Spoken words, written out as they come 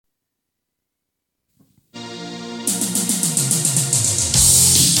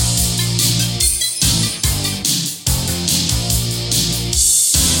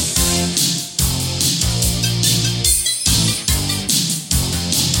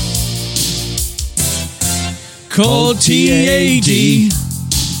called TAD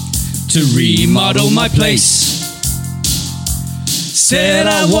to remodel my place. Said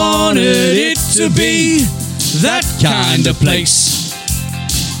I wanted it to be that kind of place.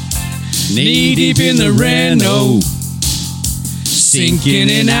 Knee deep in the reno, sinking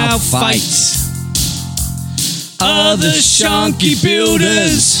in our fight. Other shonky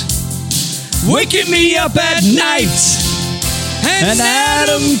builders waking me up at night. And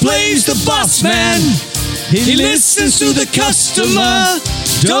Adam plays the boss man. He listens to the customer.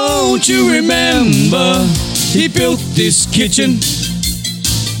 Don't you remember? He built this kitchen.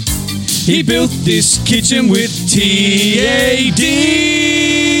 He built this kitchen with TAD.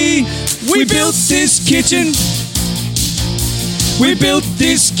 We built this kitchen. We built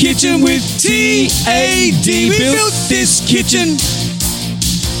this kitchen with TAD. We built this kitchen.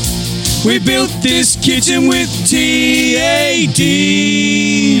 We built this kitchen with TAD.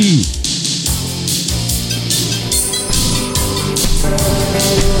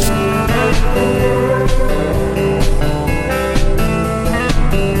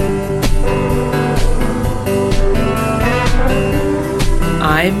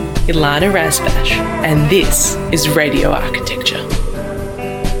 I'm Ilana Razbash, and this is Radio Architecture.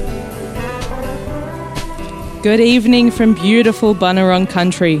 Good evening from beautiful Bunurong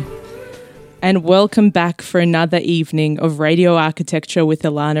country, and welcome back for another evening of Radio Architecture with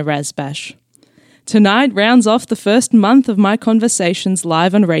Ilana Razbash. Tonight rounds off the first month of my conversations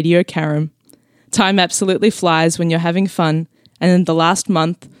live on Radio Karam. Time absolutely flies when you're having fun, and in the last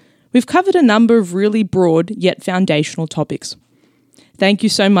month, we've covered a number of really broad yet foundational topics. Thank you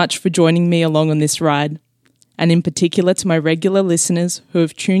so much for joining me along on this ride, and in particular to my regular listeners who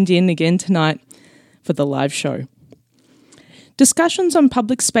have tuned in again tonight for the live show. Discussions on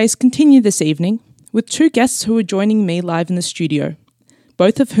public space continue this evening with two guests who are joining me live in the studio,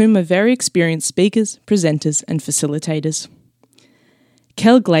 both of whom are very experienced speakers, presenters and facilitators.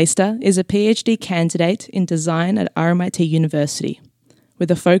 Kel Glaister is a PhD candidate in design at RMIT University, with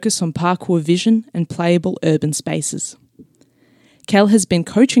a focus on parkour vision and playable urban spaces. Kel has been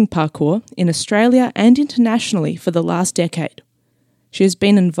coaching parkour in Australia and internationally for the last decade. She has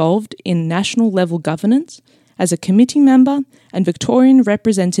been involved in national level governance as a committee member and Victorian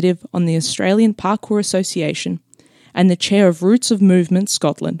representative on the Australian Parkour Association and the chair of Roots of Movement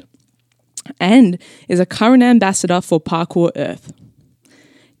Scotland, and is a current ambassador for Parkour Earth.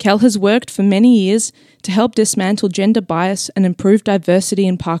 Kel has worked for many years to help dismantle gender bias and improve diversity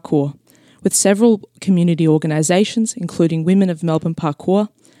in parkour, with several community organisations including Women of Melbourne Parkour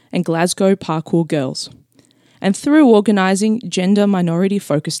and Glasgow Parkour Girls, and through organising gender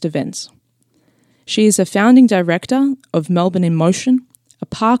minority-focused events. She is a founding director of Melbourne in Motion, a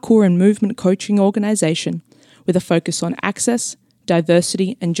parkour and movement coaching organisation with a focus on access,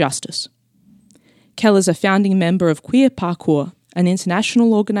 diversity and justice. Kel is a founding member of Queer Parkour, an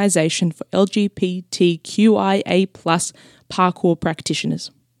international organisation for LGBTQIA+ parkour practitioners.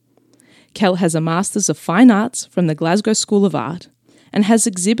 Kel has a Masters of Fine Arts from the Glasgow School of Art and has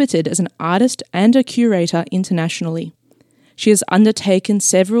exhibited as an artist and a curator internationally. She has undertaken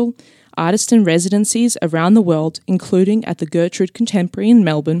several artist-in-residencies around the world, including at the Gertrude Contemporary in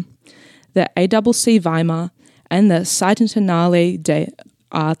Melbourne, the ACC Weimar, and the Centenale des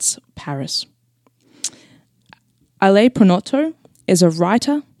Arts Paris. Ale Prunotto is a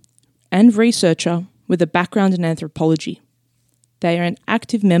writer and researcher with a background in anthropology. They are an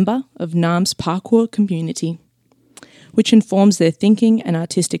active member of NAM's parkour community, which informs their thinking and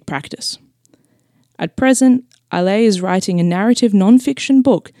artistic practice. At present, Ale is writing a narrative non-fiction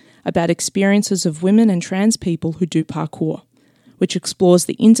book about experiences of women and trans people who do parkour, which explores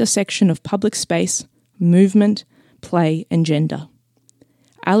the intersection of public space, movement, play and gender.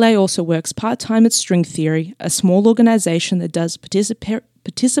 Ale also works part-time at String Theory, a small organisation that does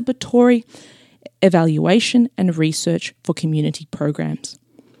participatory evaluation and research for community programs.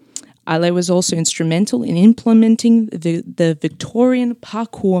 Ale was also instrumental in implementing the Victorian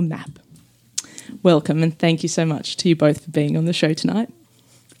Parkour Map. Welcome and thank you so much to you both for being on the show tonight.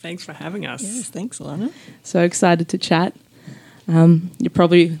 Thanks for having us. Yes, thanks, Ilana. So excited to chat. You're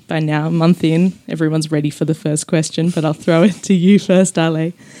probably by now a month in, everyone's ready for the first question, but I'll throw it to you first,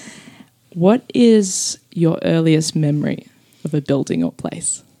 Ale. What is your earliest memory of a building or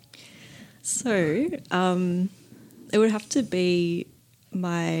place? So, it would have to be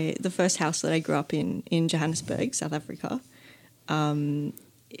the first house that I grew up in Johannesburg, South Africa.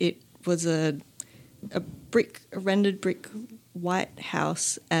 It was a rendered brick white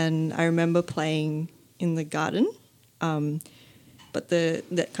house, and I remember playing in the garden, but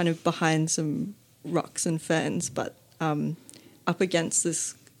that kind of behind some rocks and ferns, but up against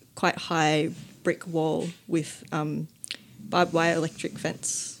this quite high brick wall with barbed wire electric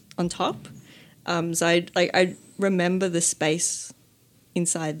fence on top. So I remember the space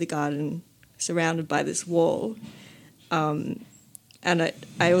inside the garden surrounded by this wall. And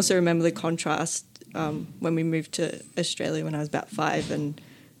I also remember the contrast when we moved to Australia when I was about 5, and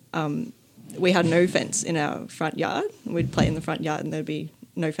we had no fence in our front yard. We'd play in the front yard and there'd be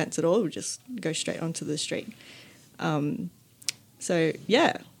no fence at all. We'd just go straight onto the street. So,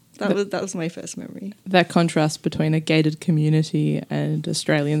 yeah, that was my first memory. That contrast between a gated community and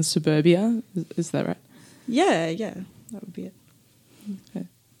Australian suburbia, is that right? Yeah, that would be it. Okay.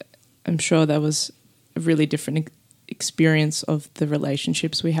 I'm sure that was a really different experience of the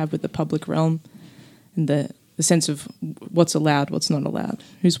relationships we have with the public realm and the sense of what's allowed, what's not allowed,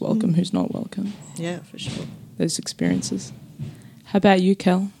 who's welcome, who's not welcome. Yeah, for sure. Those experiences. How about you,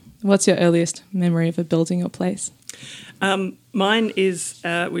 Kel? What's your earliest memory of a building or place? Mine is,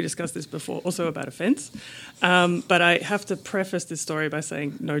 we discussed this before, also about a fence. But I have to preface this story by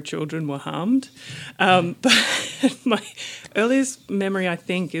saying no children were harmed. But my earliest memory, I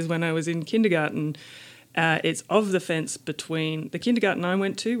think, is when I was in kindergarten. It's of the fence between the kindergarten I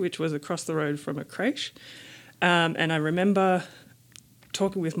went to, which was across the road from a creche. And I remember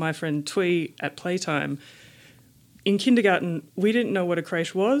talking with my friend Twee at playtime. In kindergarten, we didn't know what a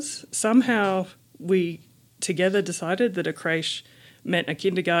creche was. Somehow we together decided that a creche meant a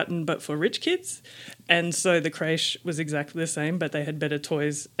kindergarten but for rich kids. And so the creche was exactly the same, but they had better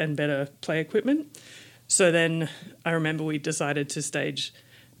toys and better play equipment. So then I remember we decided to stage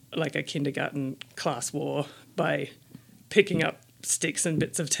like a kindergarten class war by picking up sticks and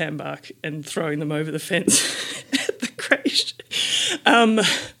bits of tan bark and throwing them over the fence at the creche.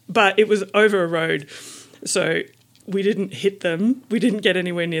 But it was over a road, so we didn't hit them. We didn't get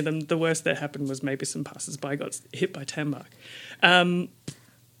anywhere near them. The worst that happened was maybe some passers-by got hit by tan bark.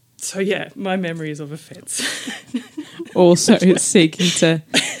 So, yeah, my memory is of a fence. Also seeking to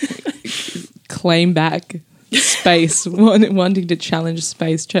claim back space, wanting to challenge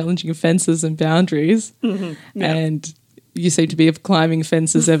space, challenging fences and boundaries. Mm-hmm, yeah. And you seem to be climbing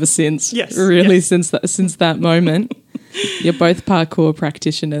fences ever since. Yes. Really, yes. since that moment. You're both parkour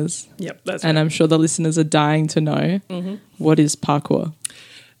practitioners. Yep, that's right. And I'm sure the listeners are dying to know, what is parkour?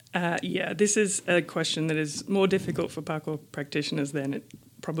 This is a question that is more difficult for parkour practitioners than it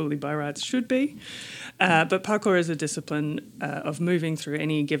probably by rights should be. But parkour is a discipline of moving through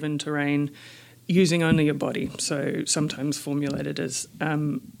any given terrain using only your body. So sometimes formulated as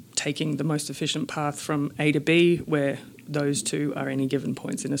taking the most efficient path from A to B, where those two are any given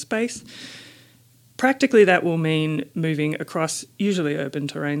points in a space. Practically, that will mean moving across usually urban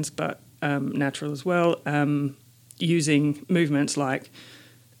terrains, but natural as well, using movements like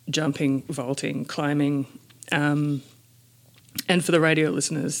jumping, vaulting, climbing. And for the radio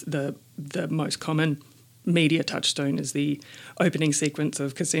listeners, the most common media touchstone is the opening sequence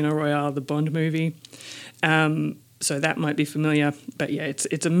of Casino Royale, the Bond movie. So that might be familiar. But yeah,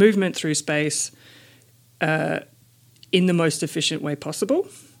 it's a movement through space in the most efficient way possible,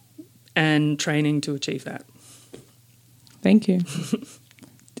 and training to achieve that. Thank you.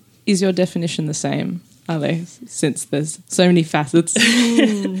 Is your definition the same, Ale, since there's so many facets?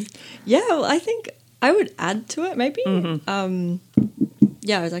 Yeah, well, I think I would add to it maybe. I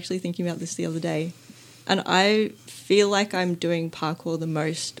was actually thinking about this the other day, and I feel like I'm doing parkour the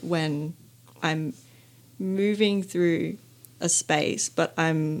most when I'm moving through a space, but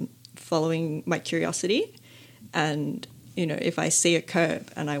I'm following my curiosity. And you know, if I see a curb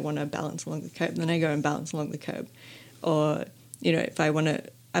and I want to balance along the curb, then I go and balance along the curb. Or, you know, if I want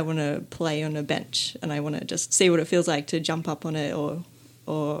to play on a bench and I want to just see what it feels like to jump up on it,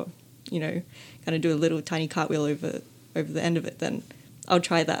 or you know, kind of do a little tiny cartwheel over the end of it, then I'll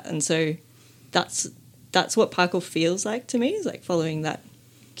try that. And so that's what parkour feels like to me, is like following that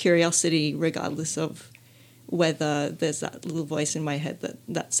curiosity, regardless of whether there's that little voice in my head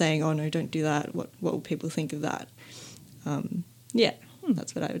that's saying, oh no, don't do that, what will people think of that.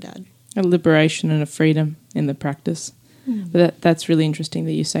 That's what I would add. A liberation and a freedom in the practice. But that's really interesting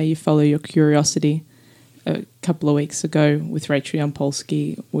that you say you follow your curiosity. A couple of weeks ago with Rachel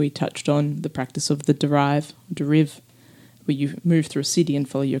Yampolsky, we touched on the practice of the derive, where you move through a city and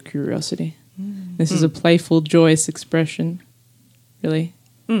follow your curiosity. This is a playful, joyous expression, really.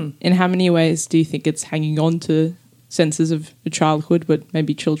 In how many ways do you think it's hanging on to senses of childhood, what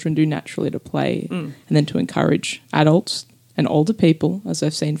maybe children do naturally to play, and then to encourage adults and older people, as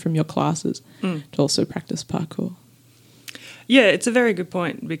I've seen from your classes, to also practice parkour? Yeah, it's a very good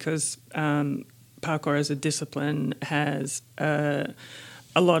point, because parkour as a discipline has a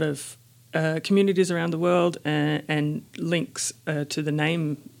lot of communities around the world and links to the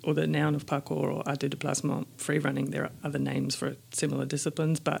name or the noun of parkour or art du déplacement, free running. There are other names for similar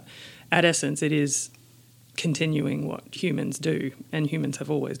disciplines, but at essence it is continuing what humans do and humans have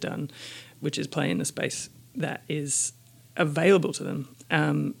always done, which is play in the space that is available to them.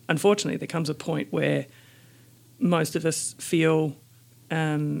 Unfortunately, there comes a point where most of us feel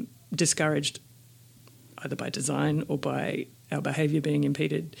discouraged either by design or by our behaviour being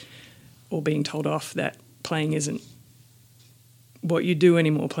impeded or being told off that playing isn't what you do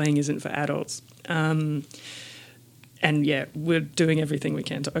anymore, playing isn't for adults. And yeah, we're doing everything we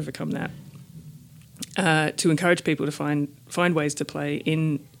can to overcome that, to encourage people to find ways to play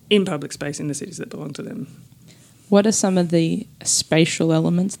in public space in the cities that belong to them. What are some of the spatial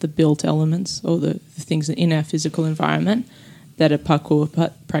elements, the built elements, or the things in our physical environment that a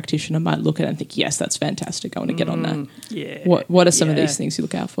parkour practitioner might look at and think, yes, that's fantastic, I want to get on that? Yeah. What are some of these things you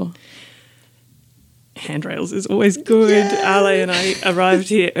look out for? Handrails is always good. Yeah. Ale and I arrived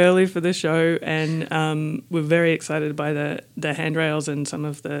here early for the show and we're very excited by the handrails and some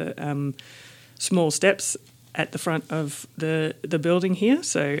of the small steps at the front of the building here.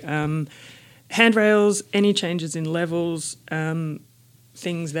 So handrails, any changes in levels,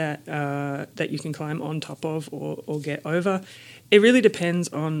 things that you can climb on top of or get over. It really depends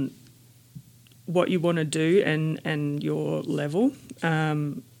on what you want to do and your level.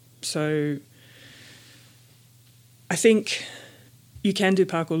 So I think you can do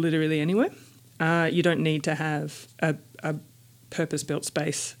parkour literally anywhere. You don't need to have a purpose-built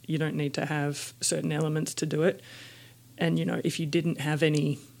space. You don't need to have certain elements to do it. And, you know, if you didn't have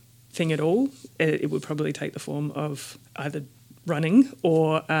anything at all, it would probably take the form of either running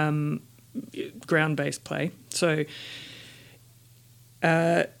or ground-based play. So,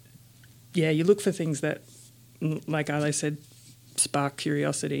 you look for things that, like Ale said, spark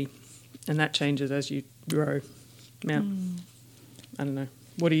curiosity, and that changes as you grow. Yeah, I don't know.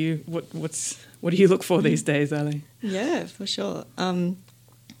 What do you look for these days, Ali? Yeah, for sure.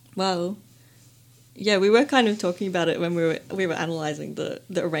 Well, yeah, we were kind of talking about it when we were analysing the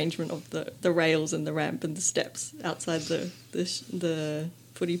arrangement of the rails and the ramp and the steps outside the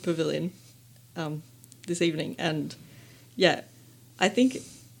footy pavilion this evening, and yeah, I think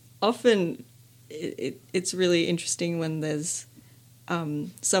often it's really interesting when there's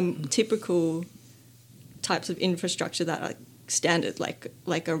some typical types of infrastructure that are standard, like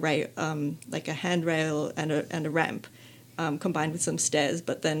a handrail and a ramp, combined with some stairs,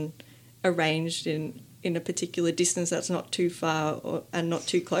 but then arranged in a particular distance that's not too far and not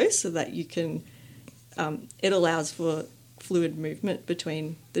too close, so that you can. It allows for fluid movement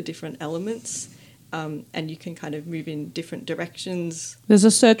between the different elements, and you can kind of move in different directions. There's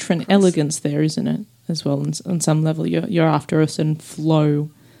a search for an elegance there, isn't it? As well, on some level, you're after a certain flow.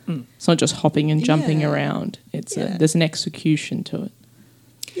 It's not just hopping and jumping around. It's there's an execution to it.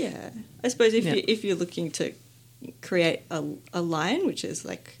 Yeah, I suppose if you're looking to create a line, which is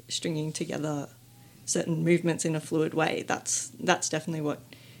like stringing together certain movements in a fluid way, that's definitely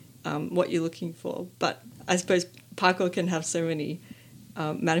what you're looking for. But I suppose parkour can have so many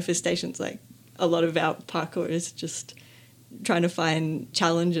manifestations. Like a lot of our parkour is just trying to find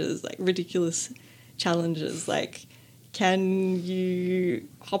challenges, like ridiculous challenges, like, can you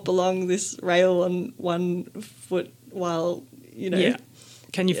hop along this rail on 1 foot while, you know... Yeah.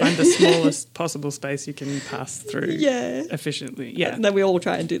 Can you find the smallest possible space you can pass through efficiently? Yeah. And then we all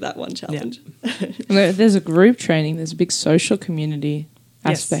try and do that one challenge. Yeah. There's a group training. There's a big social community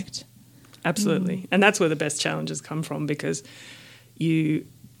aspect. Yes, absolutely. And that's where the best challenges come from, because you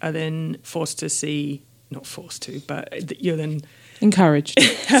are then forced to see... Not forced to, but you're then... Encouraged,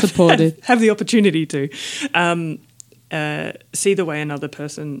 supported. Have the opportunity to... see the way another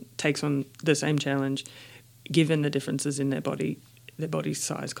person takes on the same challenge, given the differences in their body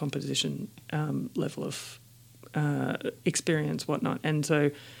size, composition, level of experience, whatnot. And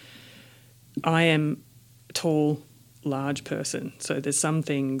so I am a tall, large person. So there's some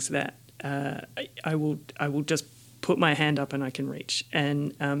things that I will just put my hand up and I can reach.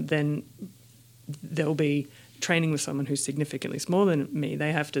 And then there'll be training with someone who's significantly smaller than me.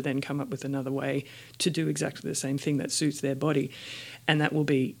 They have to then come up with another way to do exactly the same thing that suits their body, and that will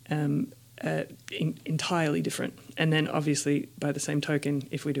be entirely different. And then obviously, by the same token,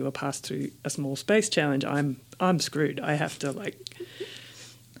 if we do a pass through a small space challenge, I'm screwed. I have to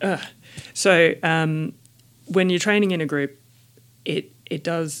So when you're training in a group, it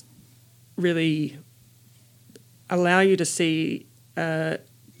does really allow you to see a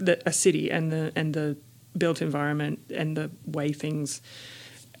city and the built environment and the way things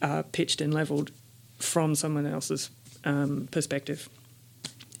are pitched and levelled from someone else's perspective,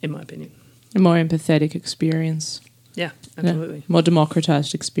 in my opinion. A more empathetic experience. Yeah, absolutely. Yeah. More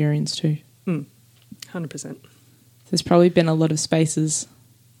democratised experience too. 100%. There's probably been a lot of spaces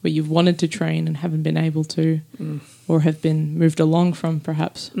where you've wanted to train and haven't been able to, or have been moved along from,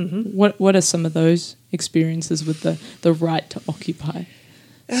 perhaps. Mm-hmm. What are some of those experiences with the right to occupy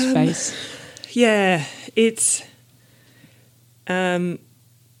space? Yeah, it's...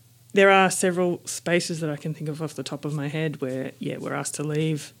 there are several spaces that I can think of off the top of my head where, we're asked to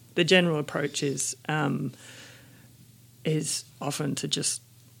leave. The general approach is often to just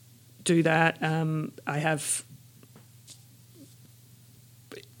do that. I have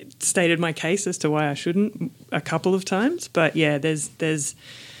stated my case as to why I shouldn't a couple of times, but there's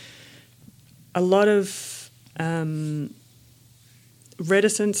a lot of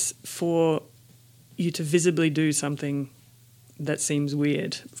reticence for you to visibly do something that seems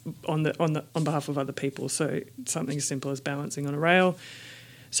weird on behalf of other people. So something as simple as balancing on a rail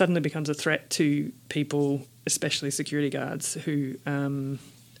suddenly becomes a threat to people, especially security guards, who are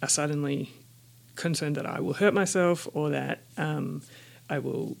suddenly concerned that I will hurt myself or that I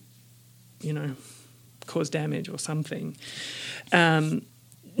will, cause damage or something.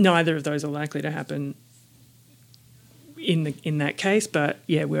 Neither of those are likely to happen in that case, but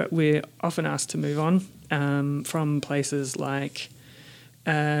we're often asked to move on from places like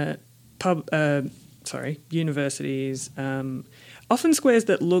universities, often squares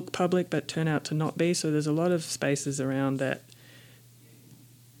that look public but turn out to not be. So there's a lot of spaces around that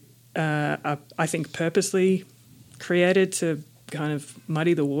are, I think, purposely created to kind of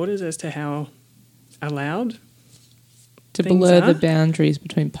muddy the waters as to how allowed to blur the boundaries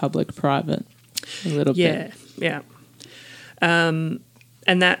between public private a little bit. Yeah. And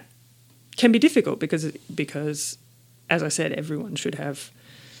that can be difficult because, as I said, everyone should have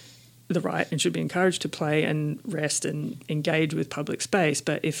the right and should be encouraged to play and rest and engage with public space.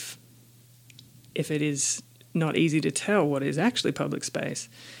 But if it is not easy to tell what is actually public space,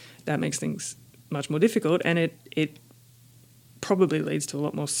 that makes things much more difficult, and it probably leads to a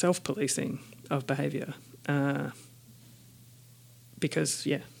lot more self-policing of behaviour. Because,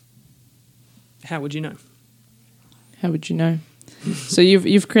 how would you know? How would you know? So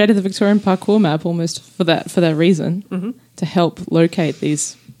you've created the Victorian parkour map almost for that reason, to help locate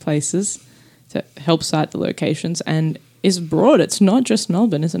these places, to help cite the locations, and is broad. It's not just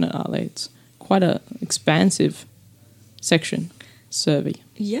Melbourne, isn't it, Ali? It's quite a expansive section survey.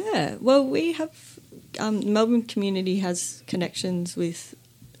 Yeah, well, we have Melbourne community has connections with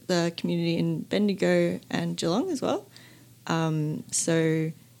the community in Bendigo and Geelong as well.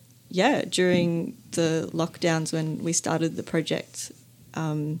 During the lockdowns when we started the project,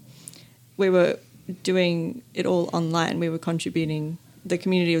 we were doing it all online. We were contributing, the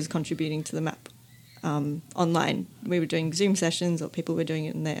community was contributing to the map online. We were doing Zoom sessions, or people were doing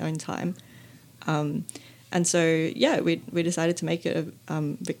it in their own time. We decided to make it a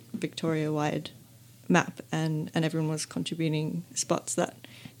Victoria-wide map, and everyone was contributing spots that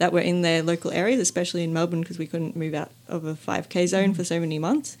were in their local areas, especially in Melbourne, because we couldn't move out of a 5K zone for so many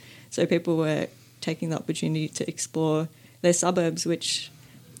months. So people were taking the opportunity to explore their suburbs, which,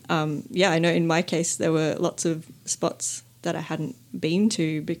 I know in my case there were lots of spots that I hadn't been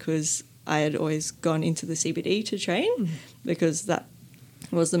to because I had always gone into the CBD to train, because that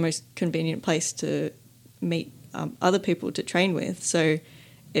was the most convenient place to meet other people to train with. So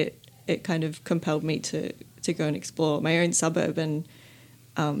it kind of compelled me to go and explore my own suburb, and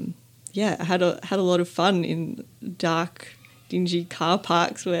I had a lot of fun in dark, dingy car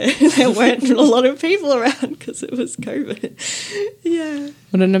parks where there weren't a lot of people around because it was COVID. Yeah.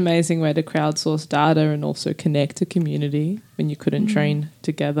 What an amazing way to crowdsource data and also connect a community when you couldn't train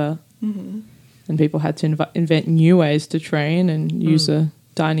together. Mm-hmm. And people had to invent new ways to train and use a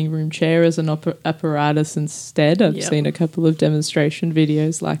dining room chair as an apparatus instead. I've seen a couple of demonstration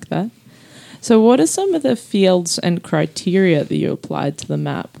videos like that. So what are some of the fields and criteria that you applied to the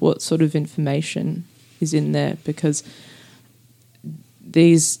map? What sort of information is in there? Because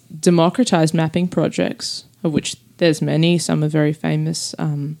these democratised mapping projects, of which there's many, some are very famous,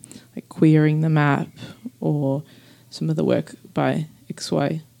 like Queering the Map, or some of the work by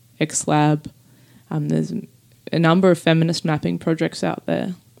XLab. There's a number of feminist mapping projects out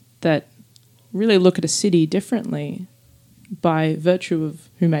there that really look at a city differently by virtue of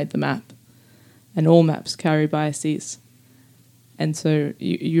who made the map. And all maps carry biases. And so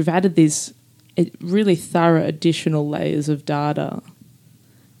you've added these really thorough additional layers of data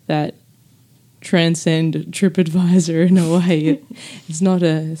that transcend TripAdvisor in a way. It's not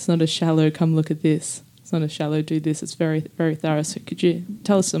a shallow, come look at this. It's not a shallow, do this. It's very, very thorough. So could you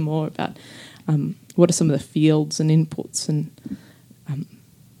tell us some more about what are some of the fields and inputs and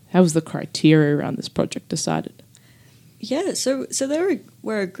how was the criteria around this project decided? Yeah, so there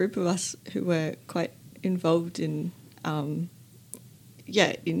were a group of us who were quite involved in in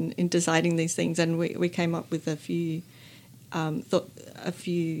deciding these things, and we came up with a few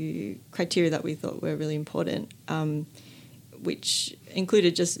criteria that we thought were really important, which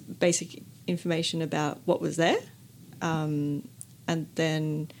included just basic information about what was there, and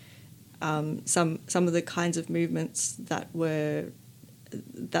then some of the kinds of movements that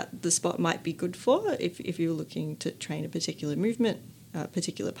the spot might be good for if you were looking to train a particular movement, a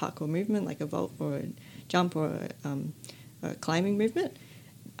particular parkour movement like a vault or a jump or a climbing movement.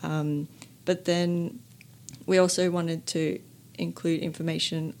 But then we also wanted to include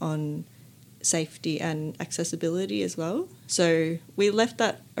information on safety and accessibility as well. So we left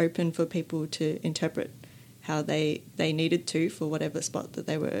that open for people to interpret how they needed to for whatever spot that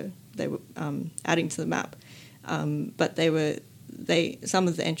they were adding to the map. But some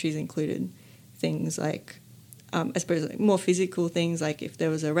of the entries included things like, I suppose, like more physical things, like if there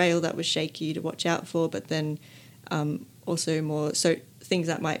was a rail that was shaky to watch out for, but then also more things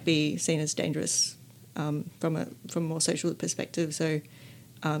that might be seen as dangerous from a more social perspective. So,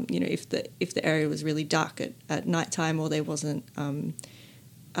 if the area was really dark at nighttime, or there wasn't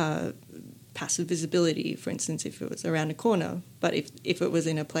passive visibility, for instance, if it was around a corner, but if it was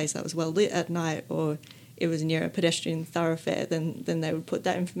in a place that was well lit at night, or it was near a pedestrian thoroughfare, then they would put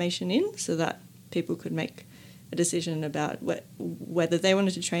that information in so that people could make a decision about whether they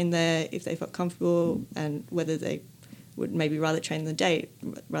wanted to train there, if they felt comfortable, and whether they would maybe rather train in the day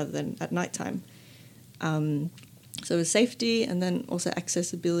rather than at nighttime. So it was safety, and then also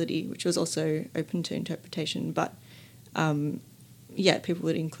accessibility, which was also open to interpretation. But people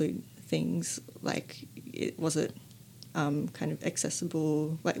would include things like, was it kind of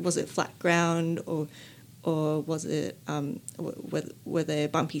accessible? Like, was it flat ground, or was it were there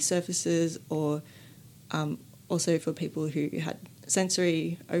bumpy surfaces, or also for people who had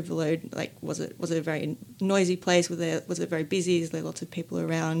sensory overload, like was it a very noisy place? Was it very busy? Is there lots of people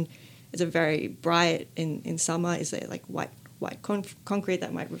around? Is it very bright in summer? Is there like white concrete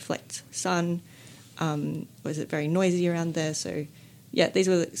that might reflect sun? Or is it very noisy around there? So these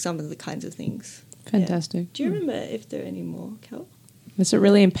were some of the kinds of things. Fantastic. Yeah. Do you remember if there are any more, Kel? It's a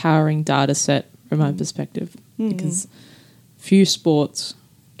really empowering data set from my perspective, because few sports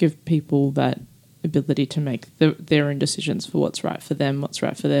give people that ability to make their own decisions for what's right for them, what's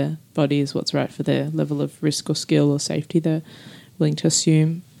right for their bodies, what's right for their level of risk or skill or safety they're willing to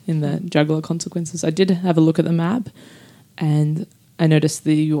assume in the juggle of consequences. I did have a look at the map, and I noticed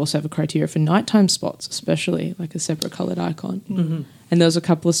that you also have a criteria for nighttime spots, especially like a separate coloured icon. Mm-hmm. And there was a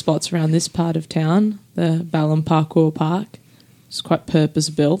couple of spots around this part of town, the Balham Parkour Park. It's quite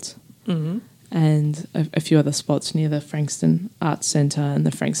purpose-built. Mm-hmm. And a few other spots near the Frankston Arts Centre and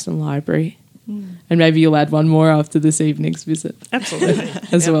the Frankston Library. Mm. And maybe you'll add one more after this evening's visit. Absolutely.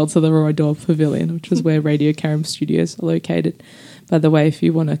 As well to the Roy Doyle Pavilion, which is where Radio Caram Studios are located. By the way, if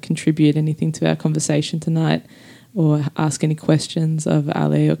you want to contribute anything to our conversation tonight or ask any questions of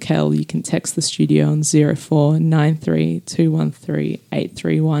Ale or Kel, you can text the studio on 0493 213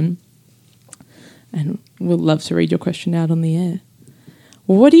 831. And we'll love to read your question out on the air.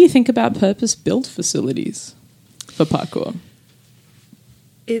 What do you think about purpose-built facilities for parkour?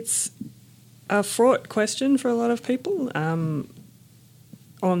 It's a fraught question for a lot of people. On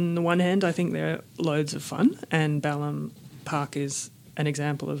the one hand, I think they're loads of fun, and Balham Park is an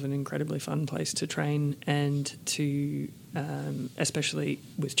example of an incredibly fun place to train and to, especially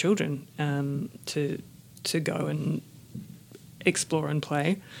with children, to go and explore and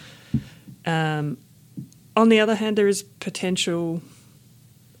play. On the other hand, there is potential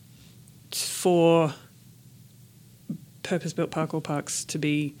for purpose-built parkour parks to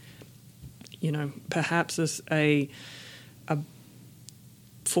be, perhaps a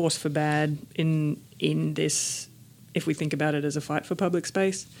force for bad in this, if we think about it as a fight for public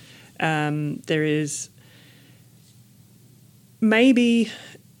space. There is maybe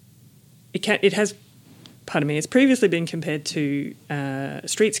it's previously been compared to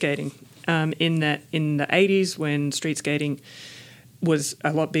street skating, in that in the 80s when street skating was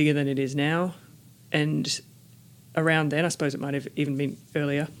a lot bigger than it is now, and around then, I suppose it might have even been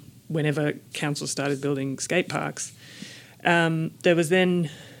earlier, whenever councils started building skate parks, there was then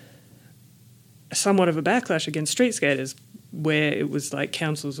somewhat of a backlash against street skaters, where it was like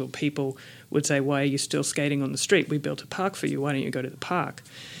councils or people would say, why are you still skating on the street? We built a park for you. Why don't you go to the park?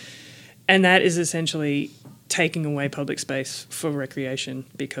 And that is essentially taking away public space for recreation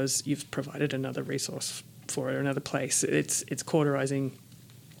because you've provided another resource for it, or another place. It's cauterising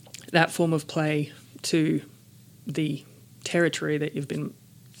that form of play to the territory that you've been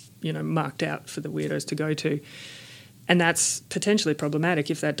marked out for the weirdos to go to. And that's potentially problematic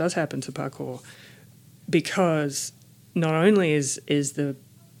if that does happen to parkour, because not only is the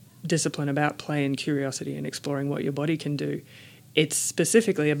discipline about play and curiosity and exploring what your body can do, it's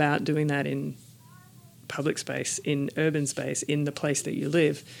specifically about doing that in public space, in urban space, in the place that you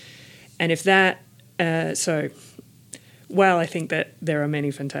live. And if that, while I think that there are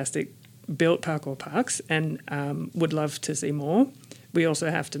many fantastic built parkour parks and would love to see more, we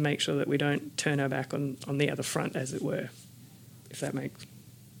also have to make sure that we don't turn our back on the other front, as it were, if that makes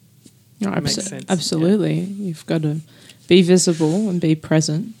sense. Absolutely. Yeah. You've got to be visible and be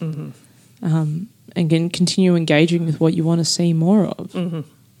present, and continue engaging with what you want to see more of.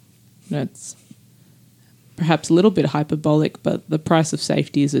 That's perhaps a little bit hyperbolic, but the price of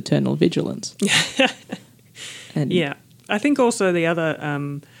safety is eternal vigilance. And yeah. I think also the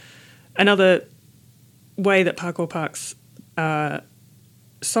other another way that parkour parks are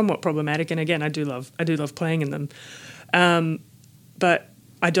somewhat problematic, and again, I do love playing in them, but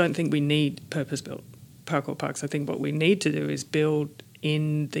I don't think we need purpose-built parkour parks. I think what we need to do is build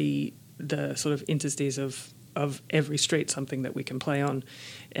in the sort of interstices of every street something that we can play on,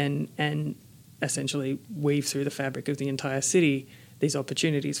 and essentially weave through the fabric of the entire city these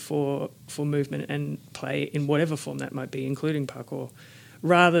opportunities for movement and play in whatever form that might be, including parkour,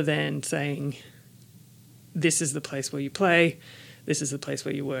 rather than saying, this is the place where you play, this is the place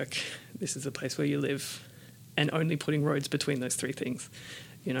where you work, this is the place where you live, and only putting roads between those three things,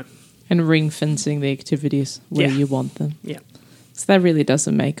 And ring fencing the activities where you want them. Yeah. So that really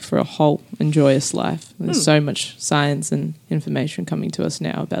doesn't make for a whole and joyous life. There's so much science and information coming to us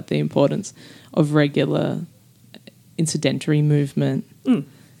now about the importance of regular incidentary movement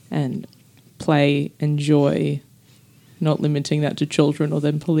and play and joy, not limiting that to children or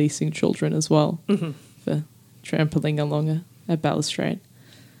then policing children as well for trampling along a balustrade.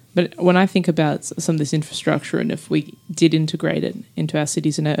 But when I think about some of this infrastructure, and if we did integrate it into our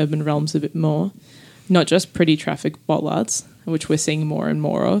cities and our urban realms a bit more, not just pretty traffic bollards, which we're seeing more and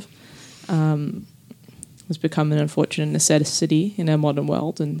more of, has become an unfortunate necessity in our modern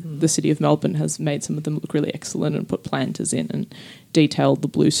world, and the city of Melbourne has made some of them look really excellent and put planters in and detailed the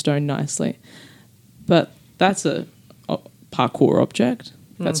bluestone nicely. But that's a parkour object.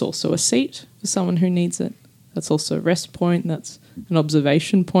 That's also a seat for someone who needs it. That's also a rest point. That's an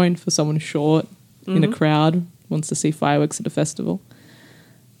observation point for someone short in a crowd, wants to see fireworks at a festival.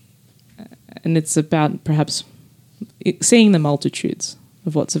 And it's about perhaps seeing the multitudes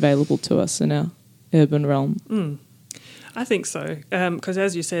of what's available to us in our urban realm. I think so, because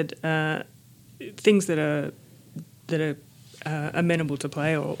as you said, things that are amenable to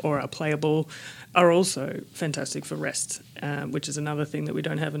play or are playable are also fantastic for rest, which is another thing that we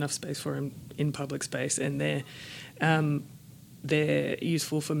don't have enough space for in public space, and they're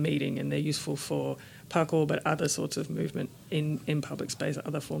useful for meeting, and they're useful for parkour, but other sorts of movement in public space,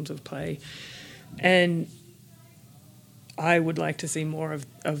 other forms of play. And I would like to see more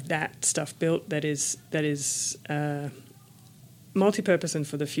of that stuff built that is multi-purpose and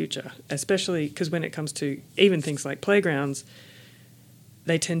for the future, especially because when it comes to even things like playgrounds,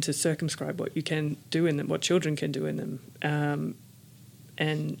 they tend to circumscribe what you can do in them, what children can do in them.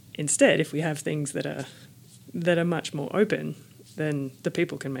 And instead, if we have things that are much more open, then the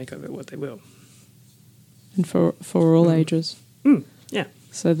people can make of it what they will. And for all ages. Yeah.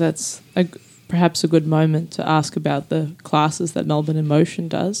 So that's perhaps a good moment to ask about the classes that Melbourne in Motion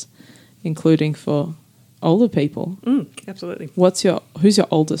does, including for older people. Absolutely. Who's your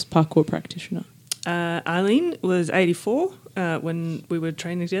oldest parkour practitioner? Eileen was 84 when we were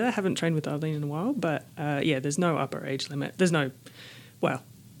training together. I haven't trained with Eileen in a while, but there's no upper age limit. I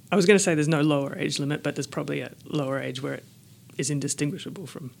was going to say there's no lower age limit, but there's probably a lower age where it is indistinguishable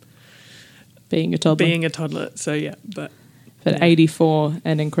from being a toddler. So yeah, but 84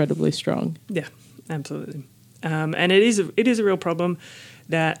 and incredibly strong. Yeah, absolutely. And it is a real problem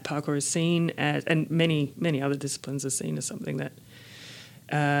that parkour is seen as, and many other disciplines are seen as something that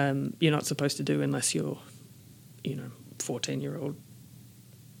you're not supposed to do unless you're, 14-year-old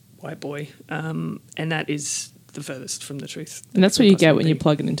white boy, and that is the furthest from the truth. And that's what you get when you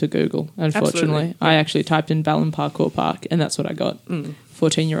plug it into Google, unfortunately. Absolutely. I actually typed in Ballon Parkour Park, and that's what I got.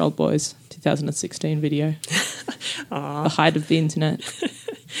 14-year-old boys, 2016 video. The height of the internet.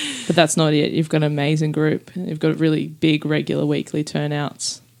 But that's not it. You've got an amazing group. You've got really big, regular weekly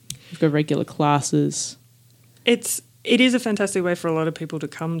turnouts. You've got regular classes. It is a fantastic way for a lot of people to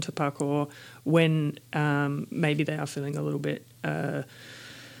come to parkour when maybe they are feeling a little bit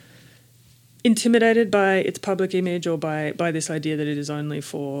intimidated by its public image, or by this idea that it is only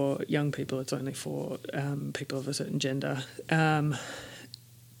for young people, it's only for people of a certain gender.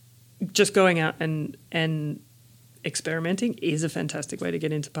 just going out and experimenting is a fantastic way to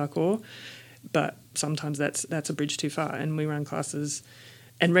get into parkour, but sometimes that's a bridge too far. And we run classes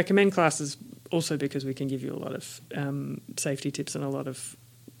and recommend classes also because we can give you a lot of safety tips and a lot of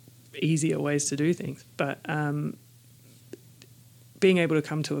easier ways to do things. But being able to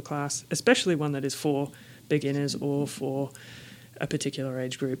come to a class, especially one that is for beginners or for a particular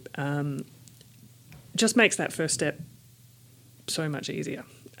age group, just makes that first step so much easier.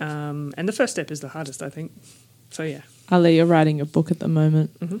 And the first step is the hardest, I think. So, yeah. Ali, you're writing a book at the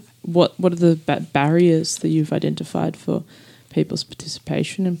moment. Mm-hmm. What are the barriers that you've identified for people's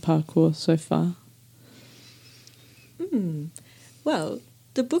participation in parkour so far? Well,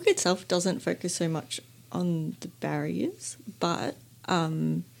 the book itself doesn't focus so much on the barriers, but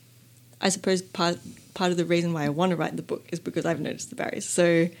I suppose part of the reason why I want to write the book is because I've noticed the barriers.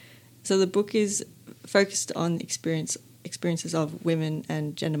 So the book is focused on experiences of women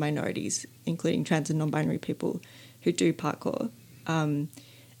and gender minorities, including trans and non-binary people who do parkour.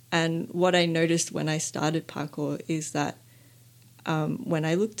 And what I noticed when I started parkour is that when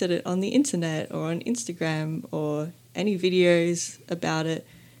I looked at it on the internet or on Instagram or any videos about it,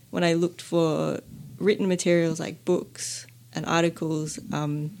 when I looked for written materials like books and articles,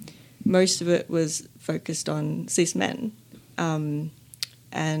 most of it was focused on cis men.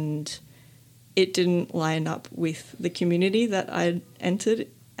 And it didn't line up with the community that I'd entered.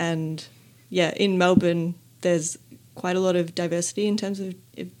 And yeah, in Melbourne, there's quite a lot of diversity in terms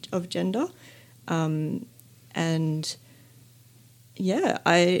of gender. And yeah,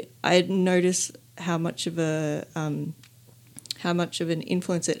 I noticed how much of an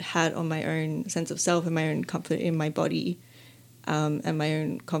influence it had on my own sense of self and my own comfort in my body, and my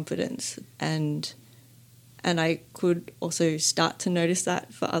own confidence. And I could also start to notice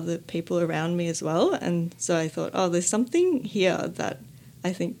that for other people around me as well. And so I thought, there's something here that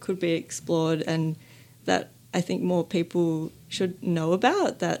I think could be explored and that I think more people should know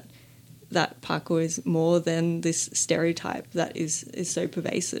about, that parkour is more than this stereotype that is so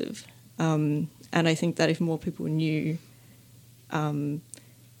pervasive. And I think that if more people knew what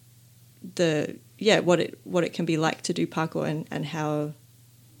it can be like to do parkour and how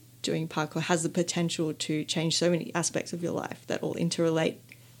doing parkour has the potential to change so many aspects of your life that all interrelate,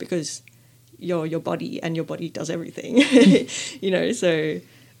 because you're your body and your body does everything. So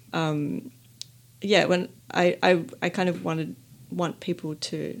when I kind of want people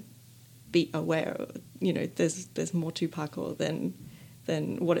to be aware, there's more to parkour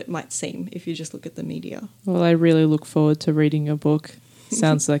than what it might seem if you just look at the media. Well, I really look forward to reading your book.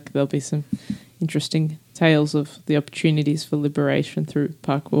 Sounds like there'll be some interesting tales of the opportunities for liberation through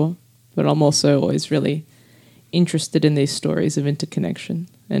parkour, but I'm also always really interested in these stories of interconnection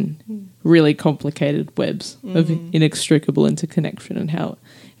and really complicated webs of inextricable interconnection and how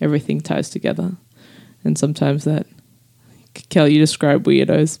everything ties together. And sometimes that, Kel, you describe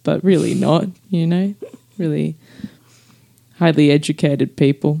weirdos, but really not, really highly educated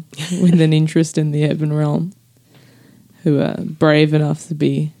people with an interest in the urban realm who are brave enough to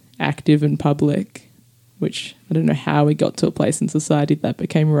be active in public, which I don't know how we got to a place in society that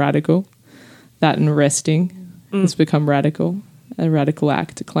became radical. That and resting has become radical, a radical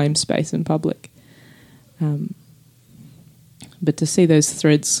act to claim space in public. But to see those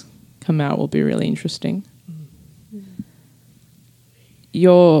threads come out will be really interesting.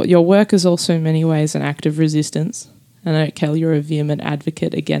 Your work is also in many ways an act of resistance. I know, Kel, you're a vehement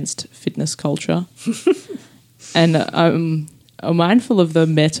advocate against fitness culture. And I'm mindful of the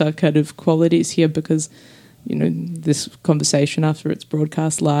meta kind of qualities here because, this conversation after it's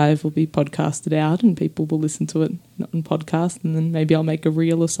broadcast live will be podcasted out and people will listen to it on podcast, and then maybe I'll make a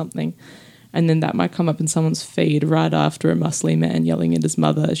reel or something. And then that might come up in someone's feed right after a muscly man yelling at his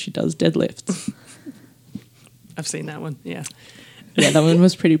mother as she does deadlifts. I've seen that one, yeah. Yeah, that one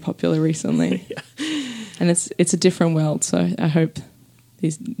was pretty popular recently. Yeah. And it's a different world, so I hope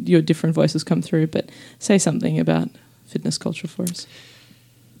your different voices come through. But say something about fitness culture for us.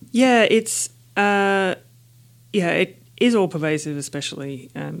 Yeah, it is all pervasive, especially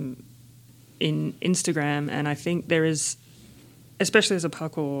in Instagram. And I think there is, especially as a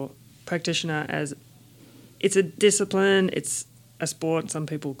parkour practitioner, as it's a discipline, it's a sport. Some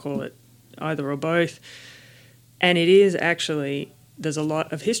people call it either or both. And it is actually, there's a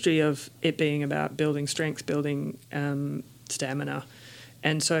lot of history of it being about building strength, building stamina.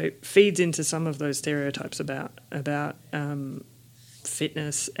 And so feeds into some of those stereotypes about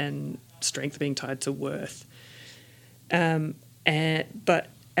fitness and strength being tied to worth. But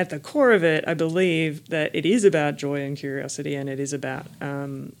at the core of it, I believe that it is about joy and curiosity, and it is about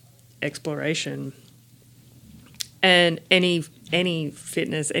exploration. And any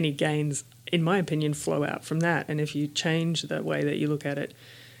fitness, any gains, in my opinion, flow out from that. And if you change the way that you look at it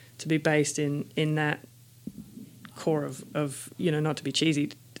to be based in that core of not to be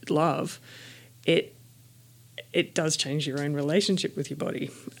cheesy, love, it does change your own relationship with your body.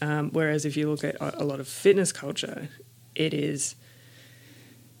 Whereas if you look at a lot of fitness culture, it is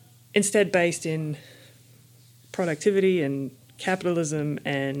instead based in productivity and capitalism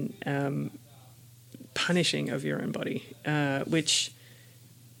and punishing of your own body, which,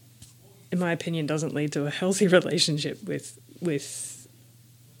 in my opinion, doesn't lead to a healthy relationship with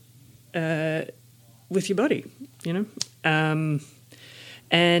your body,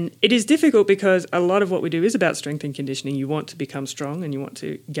 and it is difficult because a lot of what we do is about strength and conditioning. You want to become strong and you want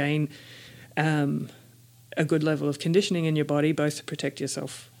to gain a good level of conditioning in your body, both to protect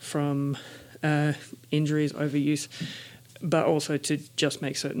yourself from injuries, overuse, but also to just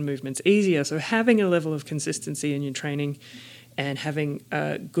make certain movements easier. So having a level of consistency in your training and having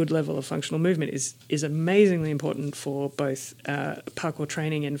a good level of functional movement is amazingly important for both parkour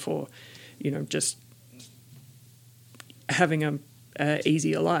training and for, just having a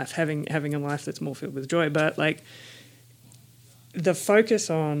easier life, having a life that's more filled with joy. But like the focus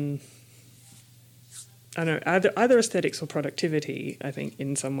on, I don't know, either aesthetics or productivity, I think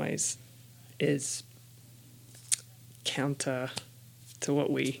in some ways is counter to what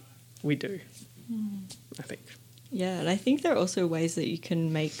we do, I think. Yeah, and I think there are also ways that you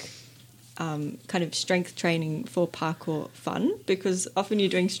can make kind of strength training for parkour fun, because often you're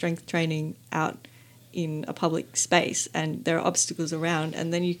doing strength training out in a public space and there are obstacles around,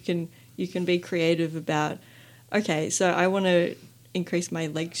 and then you can be creative about, okay, so I want to increase my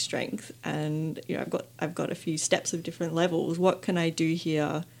leg strength, and I've got a few steps of different levels. What can I do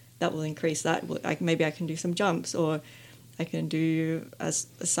here that will increase that? Maybe I can do some jumps, or I can do a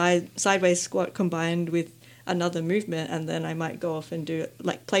sideways squat combined with another movement, and then I might go off and do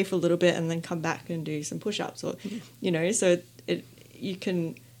play for a little bit and then come back and do some push-ups, or so you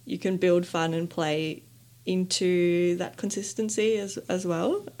can build fun and play into that consistency as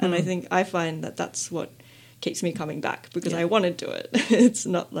well. And I find that that's what keeps me coming back, because I want to do it. It's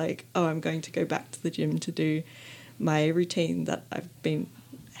not like, oh, I'm going to go back to the gym to do my routine that I've been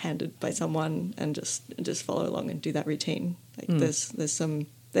handed by someone and just follow along and do that routine. There's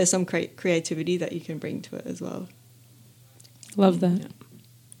some creativity that you can bring to it as well. Love that.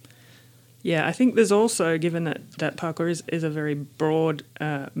 Yeah, I think there's also, given that parkour is a very broad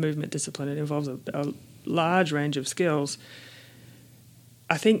movement discipline, it involves a large range of skills.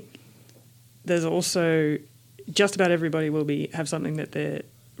 I think there's also, just about everybody will have something that they're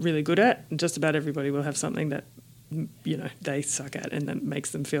really good at, and just about everybody will have something that they suck at and that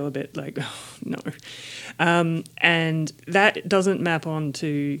makes them feel a bit like, oh, no. And that doesn't map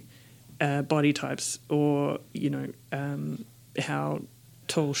onto body types or, how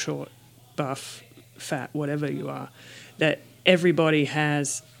tall, short, buff, fat, whatever you are. That everybody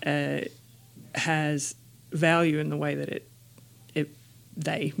has value in the way that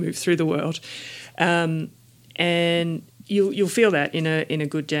they move through the world. And you'll feel that in a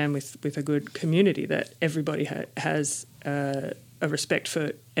good jam with a good community, that everybody has a respect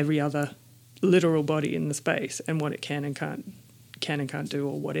for every other literal body in the space and what it can and can't do,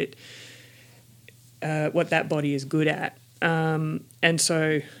 or what that body is good at. And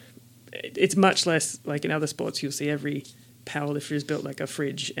so it's much less like in other sports. You'll see every powerlifter is built like a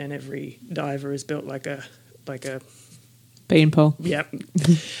fridge and every diver is built like a beanpole. Yep.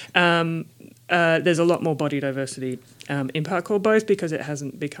 There's a lot more body diversity in parkour, both because it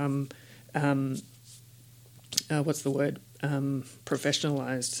hasn't become,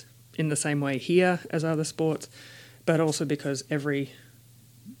 professionalized in the same way here as other sports, but also because every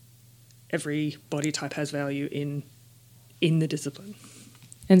body type has value in the discipline.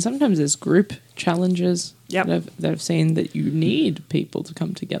 And sometimes there's group challenges that I've seen that you need people to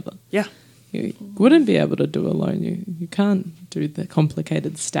come together. Yeah. You wouldn't be able to do alone. You can't do the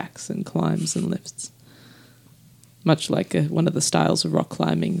complicated stacks and climbs and lifts. Much like one of the styles of rock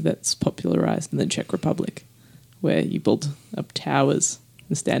climbing that's popularised in the Czech Republic, where you build up towers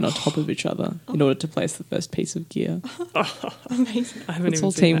and stand on top of each other in order to place the first piece of gear. Oh, amazing. I haven't it's even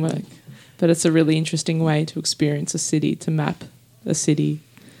all seen teamwork. that. But it's a really interesting way to experience a city, to map a city,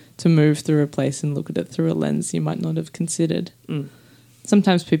 to move through a place and look at it through a lens you might not have considered. Mm.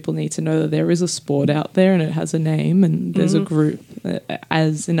 Sometimes people need to know that there is a sport out there and it has a name and there's a group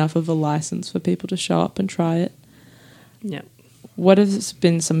as enough of a license for people to show up and try it. Yeah. What has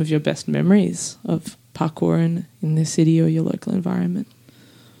been some of your best memories of parkour in the city or your local environment?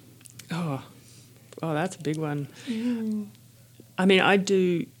 Oh, that's a big one. Mm. I mean, I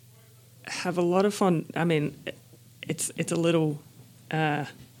do have a lot of fun. I mean, it's a little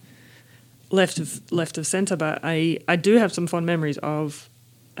left of centre. But I do have some fond memories of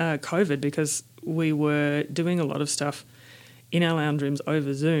COVID, because we were doing a lot of stuff in our lounge rooms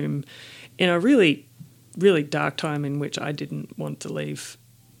over Zoom in a really, really dark time in which I didn't want to leave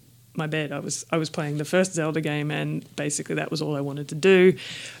my bed. I was playing the first Zelda game, and basically that was all I wanted to do.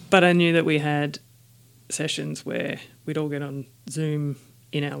 But I knew that we had sessions where we'd all get on Zoom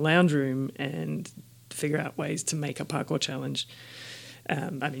in our lounge room and figure out ways to make a parkour challenge. I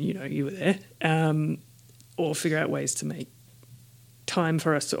mean, you were there. Or figure out ways to make time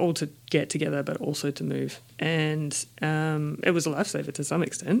for us to all to get together, but also to move. And it was a lifesaver to some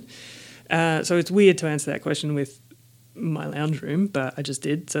extent. So it's weird to answer that question with my lounge room, but I just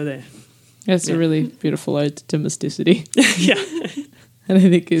did. So there. It's a really beautiful ode to domesticity. Yeah. And I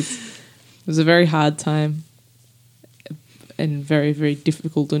think it was a very hard time and very, very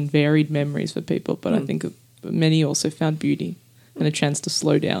difficult and varied memories for people. But I think many also found beauty and a chance to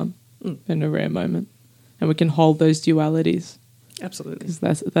slow down in a rare moment. And we can hold those dualities. Absolutely. Because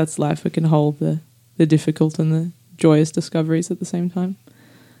that's life. We can hold the difficult and the joyous discoveries at the same time.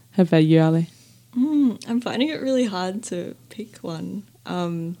 How about you, Ali? I'm finding it really hard to pick one.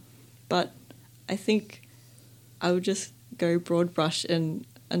 But I think I would just go broad brush and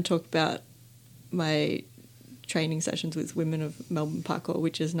talk about my training sessions with women of Melbourne Parkour,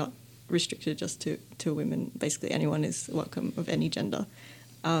 which is not restricted just to women. Basically, anyone is welcome of any gender.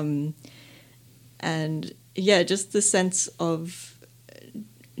 And yeah, just the sense of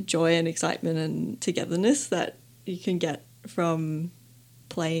joy and excitement and togetherness that you can get from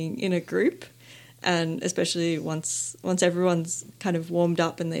playing in a group, and especially once everyone's kind of warmed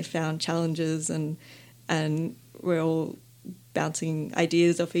up and they've found challenges and we're all bouncing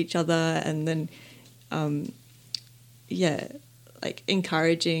ideas off each other, and then like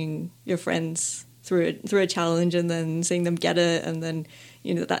encouraging your friends through a challenge and then seeing them get it, and then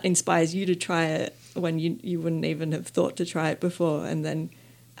that inspires you to try it when you wouldn't even have thought to try it before, and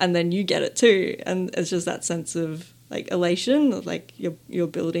then you get it too, and it's just that sense of like elation, like you're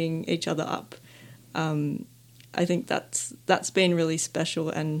building each other up. I think that's been really special,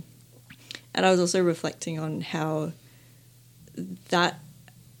 and I was also reflecting on how that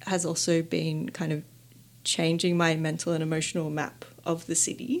has also been kind of changing my mental and emotional map of the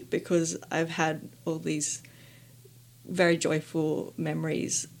city, because I've had all these very joyful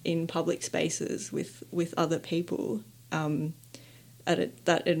memories in public spaces with other people,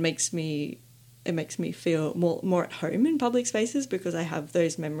 it makes me feel more at home in public spaces, because I have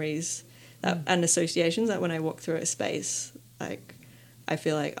those memories and associations that when I walk through a space, like I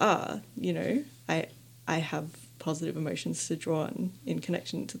feel like I have positive emotions to draw on in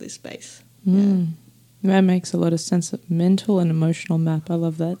connection to this space. Yeah. That makes a lot of sense. Mental and emotional map. I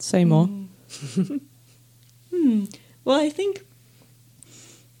love that. Say more. Well, I think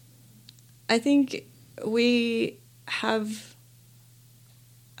we have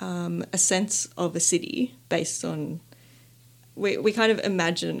a sense of a city based on we kind of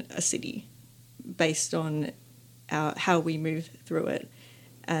imagine a city based on how we move through it,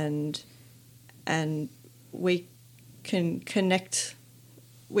 and we can connect.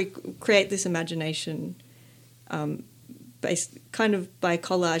 We create this imagination based kind of by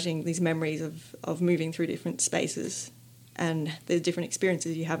collaging these memories of moving through different spaces and the different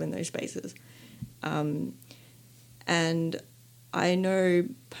experiences you have in those spaces. And I know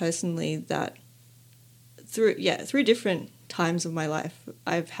personally that through different times of my life,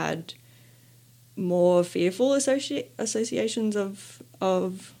 I've had more fearful associations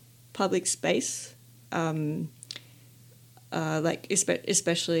of public space. Like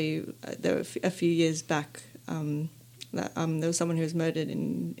especially there were a few years back that there was someone who was murdered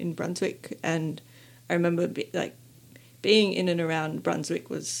in Brunswick, and I remember being in and around Brunswick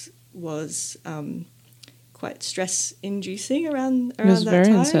was quite stress inducing around that time. It was very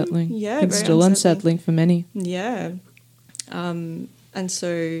unsettling. Yeah, it's still unsettling for many. Yeah, and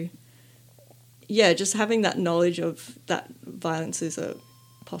so just having that knowledge of that violence is a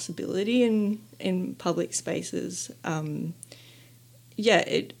possibility in public spaces.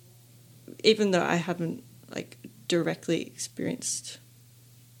 Even though I haven't directly experienced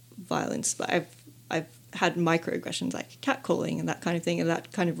violence, but I've had microaggressions like catcalling and that kind of thing, and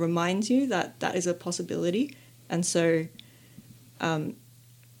that kind of reminds you that is a possibility. And so I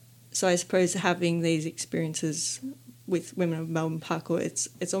suppose having these experiences with women of Melbourne Parkour,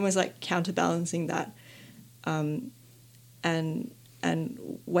 it's almost like counterbalancing that, and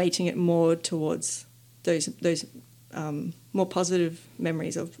weighting it more towards those more positive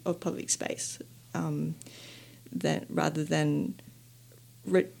memories of public space, rather than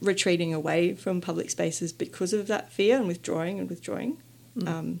retreating away from public spaces because of that fear and withdrawing.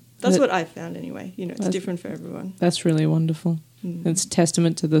 That's what I found anyway. You know, it's different for everyone. That's really wonderful. It's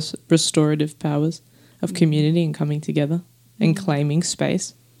testament to the restorative powers of community and coming together and claiming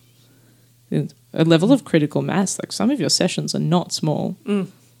space. A level of critical mass. Like, some of your sessions are not small.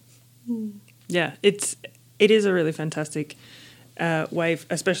 Yeah, it is a really fantastic way,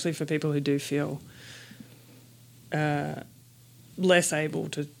 especially for people who do feel less able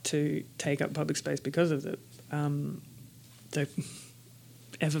to take up public space because of the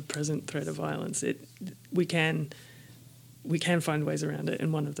ever-present threat of violence. We can find ways around it,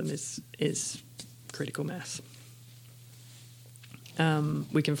 and one of them is critical mass.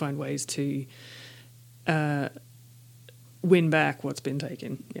 We can find ways to win back what's been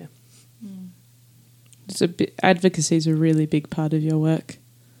taken. Yeah, Advocacy is a really big part of your work.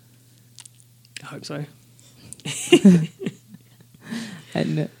 I hope so.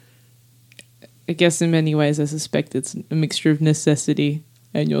 And I guess in many ways, I suspect it's a mixture of necessity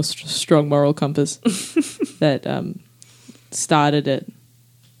and your strong moral compass that started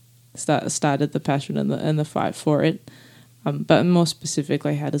the passion and the fight for it. But more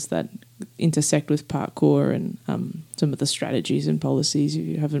specifically, how does that intersect with parkour and some of the strategies and policies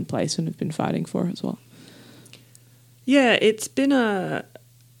you have in place and have been fighting for as well? Yeah, it's been a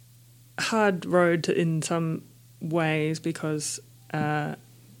hard road in some ways because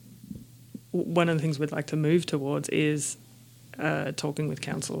one of the things we'd like to move towards is talking with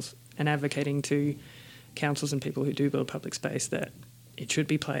councils and advocating to councils and people who do build public space that it should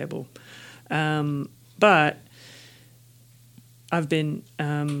be playable. But I've been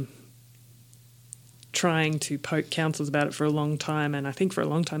trying to poke councils about it for a long time, and I think for a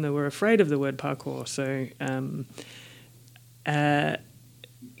long time they were afraid of the word parkour. So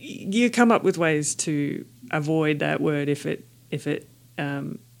you come up with ways to avoid that word if it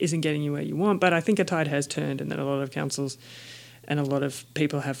isn't getting you where you want. But I think a tide has turned, and that a lot of councils and a lot of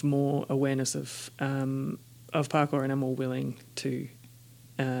people have more awareness of parkour and are more willing to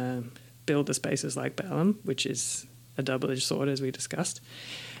build the spaces like Balham, which is a double-edged sword, as we discussed.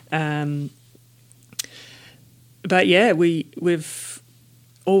 But yeah, we've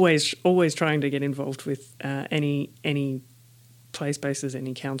always trying to get involved with any play spaces,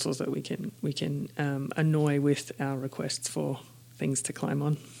 any councils that we can annoy with our requests for things to climb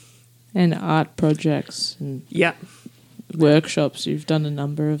on. And art projects and workshops, you've done a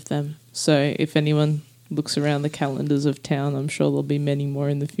number of them. So if anyone looks around the calendars of town, I'm sure there'll be many more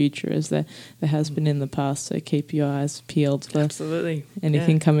in the future, as there has been in the past. So keep your eyes peeled for absolutely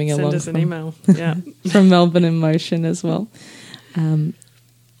anything coming along. Send us an email. Yeah, from Melbourne in Motion as well.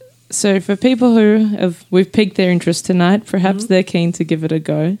 So for people we've piqued their interest tonight, perhaps they're keen to give it a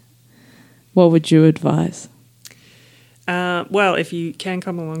go. What would you advise? Well, if you can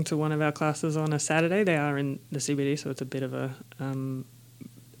come along to one of our classes on a Saturday, they are in the CBD, so it's a bit of a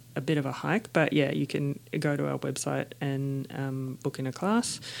hike. But yeah, you can go to our website and book in a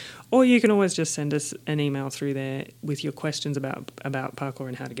class, or you can always just send us an email through there with your questions about parkour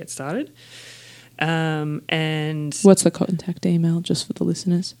and how to get started. And what's the contact email, just for the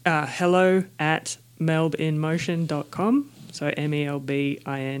listeners? hello@melbinmotion.com. So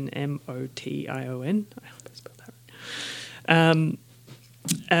MELBINMOTION. I hope I spelled that right.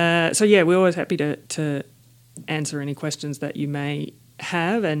 So yeah, we're always happy to answer any questions that you may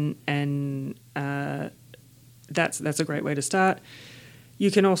have, and that's a great way to start. You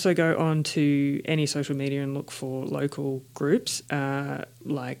can also go on to any social media and look for local groups,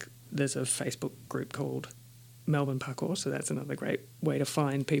 like there's a Facebook group called Melbourne Parkour, so that's another great way to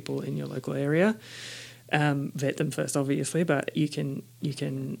find people in your local area. Vet them first, obviously, but you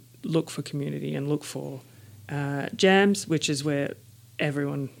can look for community and look for jams, which is where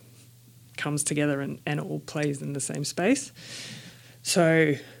everyone comes together and all plays in the same space.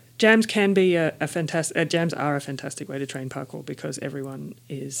 So jams can be jams are a fantastic way to train parkour because everyone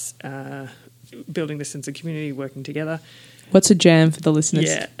is building this sense of community, working together. What's a jam for the listeners?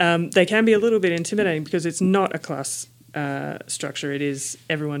 Yeah, they can be a little bit intimidating because it's not a class structure. It is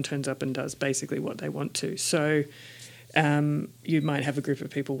everyone turns up and does basically what they want to. So you might have a group of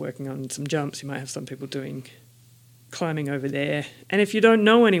people working on some jumps. You might have some people doing climbing over there. And if you don't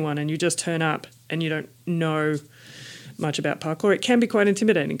know anyone and you just turn up and you don't know much about parkour, it can be quite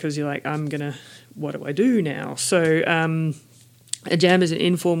intimidating because you're like, what do I do now? So a jam is an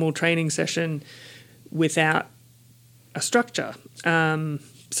informal training session without a structure. Some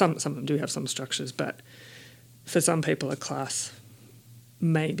of them do have some structures, but for some people a class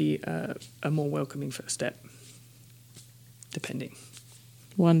may be a more welcoming first step, depending.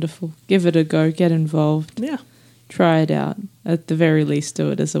 Wonderful. Give it a go. Get involved. Yeah. try it out. At the very least,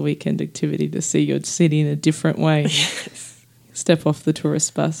 do it as a weekend activity to see your city in a different way. Yes. Step off the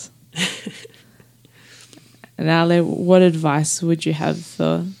tourist bus. And Ale, what advice would you have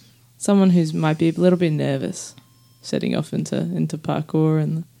for someone who might be a little bit nervous setting off into parkour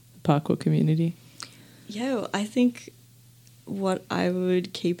and the parkour community? Yeah, well, I think what I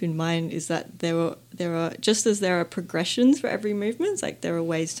would keep in mind is that there are just as there are progressions for every movement, like there are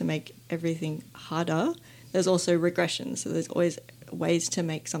ways to make everything harder, there's also regressions. So there's always ways to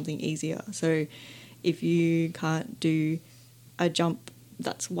make something easier. So if you can't do a jump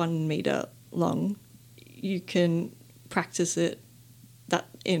that's 1 meter long, you can practice it that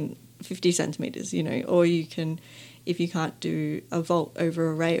in 50 centimeters, or you can, if you can't do a vault over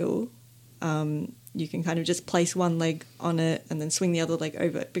a rail, you can kind of just place one leg on it and then swing the other leg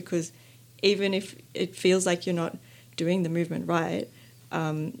over it, because even if it feels like you're not doing the movement right,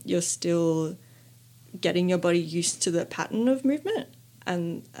 you're still getting your body used to the pattern of movement.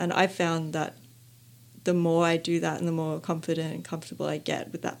 And I found that the more I do that and the more confident and comfortable I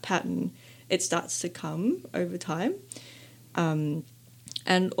get with that pattern, it starts to come over time.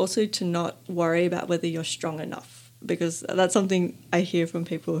 And also to not worry about whether you're strong enough, because that's something I hear from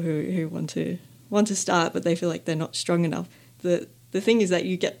people who want to start, but they feel like they're not strong enough. The thing is that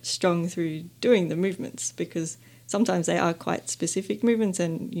you get strong through doing the movements, because sometimes they are quite specific movements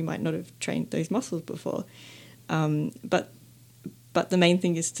and you might not have trained those muscles before. But the main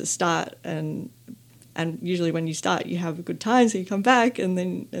thing is to start, and usually when you start you have a good time, so you come back and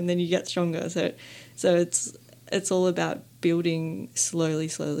then you get stronger. So it's all about building slowly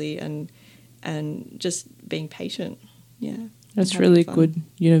and just being patient. Yeah. That's really good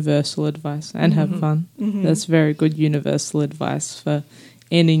universal advice. And have fun. Mm-hmm. That's very good universal advice for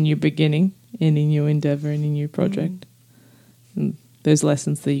any new beginning, any new endeavour, any new project. And those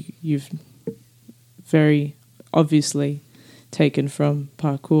lessons that you've very obviously taken from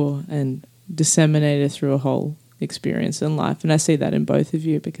parkour and disseminated through a whole experience in life. And I see that in both of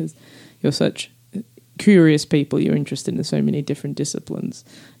you, because you're such curious people. You're interested in so many different disciplines,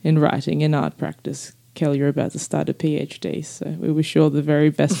 in writing, in art practice. Kelly, you're about to start a PhD, so we wish you all the very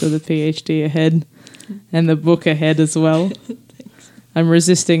best for the PhD ahead and the book ahead as well. Thanks. I'm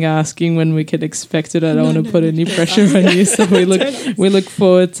resisting asking when we can expect it. I don't want to put any pressure on you, so we look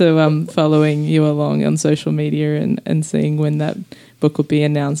forward to following you along on social media and seeing when that book will be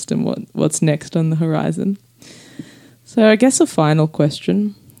announced and what's next on the horizon. So I guess a final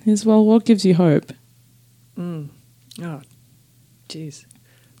question is, well, what gives you hope? Oh, geez.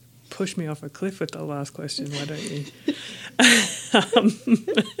 Push me off a cliff with the last question, why don't you?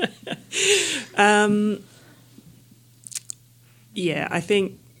 Yeah, I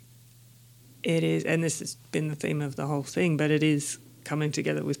think it is, and this has been the theme of the whole thing, but it is coming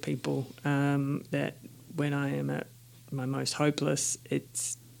together with people that when I am at my most hopeless,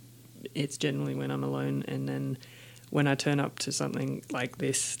 it's generally when I'm alone, and then when I turn up to something like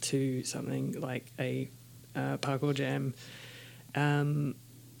this, to something like a parkour jam,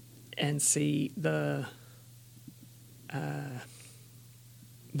 and see the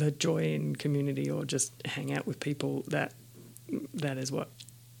joy in community, or just hang out with people, that is what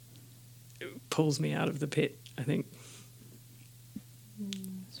pulls me out of the pit, I think.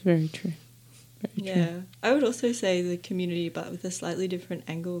 It's very true. Yeah, I would also say the community, but with a slightly different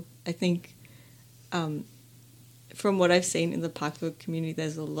angle. I think from what I've seen in the parkour community,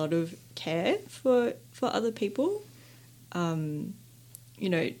 there's a lot of care for other people.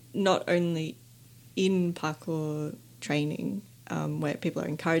 Not only in parkour training, where people are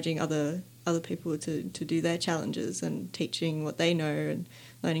encouraging other people to do their challenges and teaching what they know and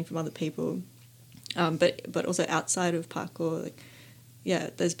learning from other people, but also outside of parkour.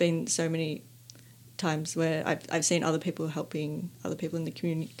 There's been so many times where I've seen other people helping other people in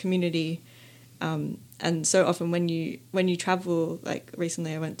the community, and so often when you travel, like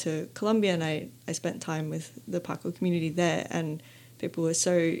recently I went to Colombia and I spent time with the parkour community there, and people were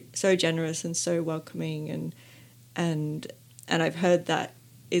so generous and so welcoming, and I've heard that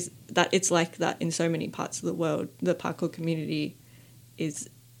it's like that in so many parts of the world. The parkour community is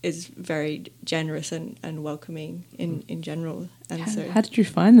very generous and welcoming in general. And how did you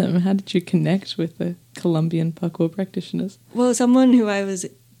find them? How did you connect with the Colombian parkour practitioners? Well, someone who I was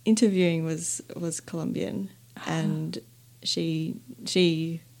interviewing was Colombian, and she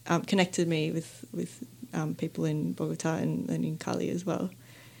connected me with people in Bogota and in Cali as well.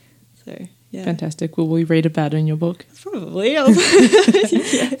 So yeah, fantastic. Will we read about it in your book? Probably. Yeah.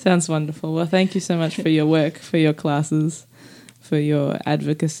 Sounds wonderful. Well, thank you so much for your work, for your classes, for your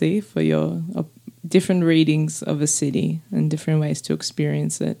advocacy, for your different readings of a city and different ways to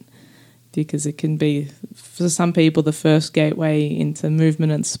experience it. because it can be, for some people, the first gateway into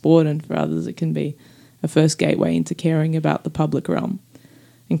movement and sport, and for others it can be a first gateway into caring about the public realm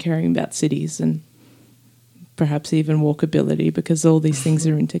and caring about cities and perhaps even walkability, because all these things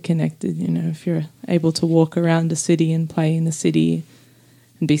are interconnected. You know, if you're able to walk around a city and play in a city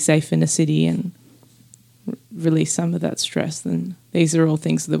and be safe in a city and release some of that stress, then these are all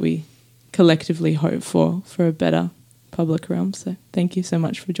things that we collectively hope for a better public realm. So thank you so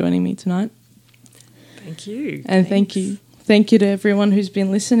much for joining me tonight. Thank you. And thank you to everyone who's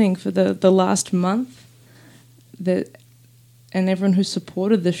been listening for the last month, and everyone who's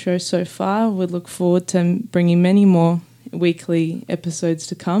supported the show so far. We look forward to bringing many more weekly episodes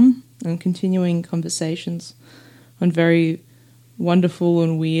to come and continuing conversations on very wonderful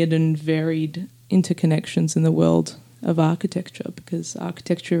and weird and varied interconnections in the world of architecture, because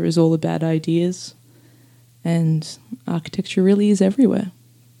architecture is all about ideas and architecture really is everywhere.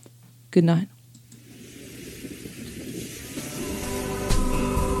 Good night.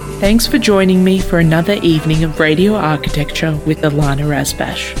 Thanks for joining me for another evening of Radio Architecture with Ilana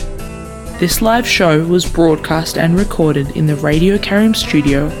Razbash. This live show was broadcast and recorded in the Radio Karim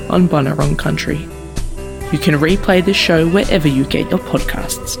studio on Bunurong Country. You can replay the show wherever you get your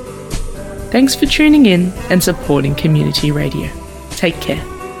podcasts. Thanks for tuning in and supporting community radio. Take care.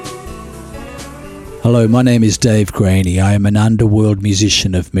 Hello, my name is Dave Graney. I am an underworld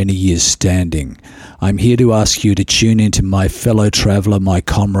musician of many years standing. I'm here to ask you to tune into my fellow traveller, my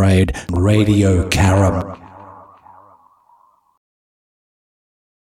comrade, Radio Karim.